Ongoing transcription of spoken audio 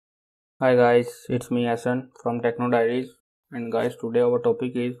Hi guys, it's me Asan from Techno Diaries, and guys, today our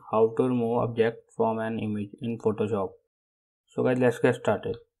topic is how to remove object from an image in Photoshop. So guys, let's get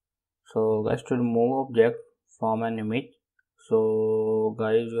started. So guys, to remove object from an image, so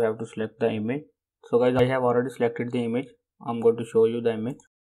guys, you have to select the image. So guys, I have already selected the image. I'm going to show you the image.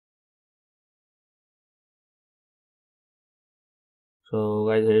 So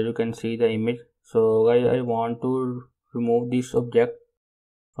guys, here you can see the image. So guys, I want to remove this object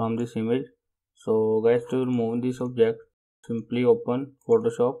from this image. So guys, to remove this object, simply open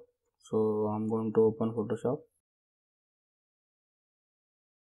Photoshop. So I'm going to open Photoshop.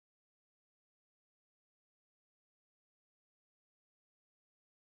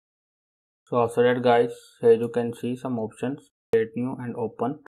 So after that guys, here you can see some options, create new and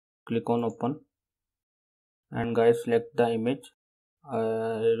open. Click on open, and guys, select the image.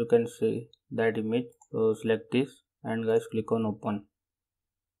 Here you can see that image. So select this, and guys, click on open.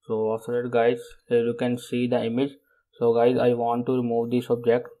 So after that guys, here you can see the image. So guys, I want to remove this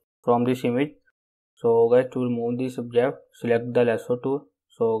object from this image. So guys, to remove this object, select the lasso tool.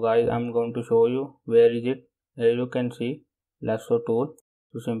 So guys, I'm going to show you where is it. Here you can see lasso tool.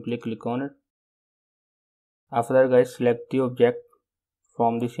 So simply click on it. After that guys, select the object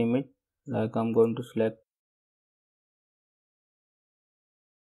from this image. Like I'm going to select.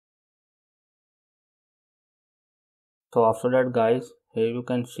 So after that guys, here you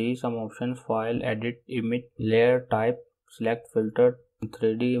can see some options: file, edit, image, layer, type, select, filter,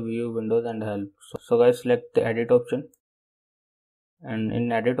 3D view, windows, and help. So guys, select the edit option, and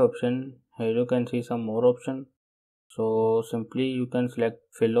in edit option, here you can see some more option. So simply you can select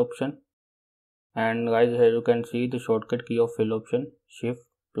fill option, and guys, here you can see the shortcut key of fill option, shift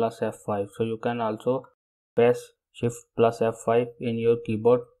plus F5. So you can also press shift plus F5 in your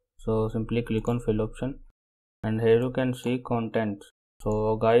keyboard. So simply click on fill option, and here you can see content.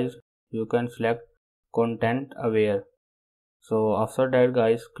 So guys, you can select content aware. So after that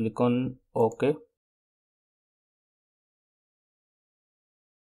guys, click on OK.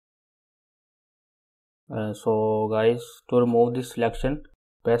 So guys, to remove this selection,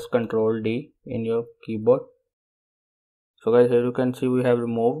 press Ctrl D in your keyboard. So guys, here you can see we have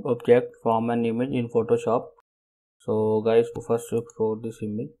removed object from an image in Photoshop. So guys, first export this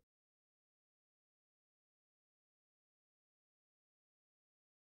image.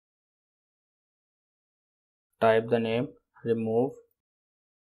 Type the name, remove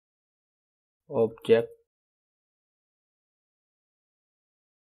object,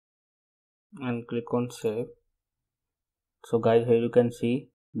 and click on save. So guys, here you can see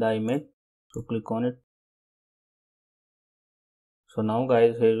the image. So click on it. So now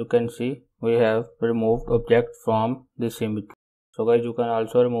guys, here you can see we have removed object from this image. So guys, you can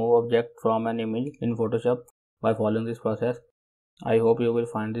also remove object from an image in Photoshop by following this process. I hope you will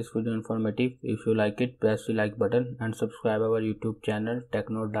find this video informative. If you like it, press the like button and subscribe our YouTube channel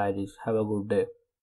Techno Diaries. Have a good day.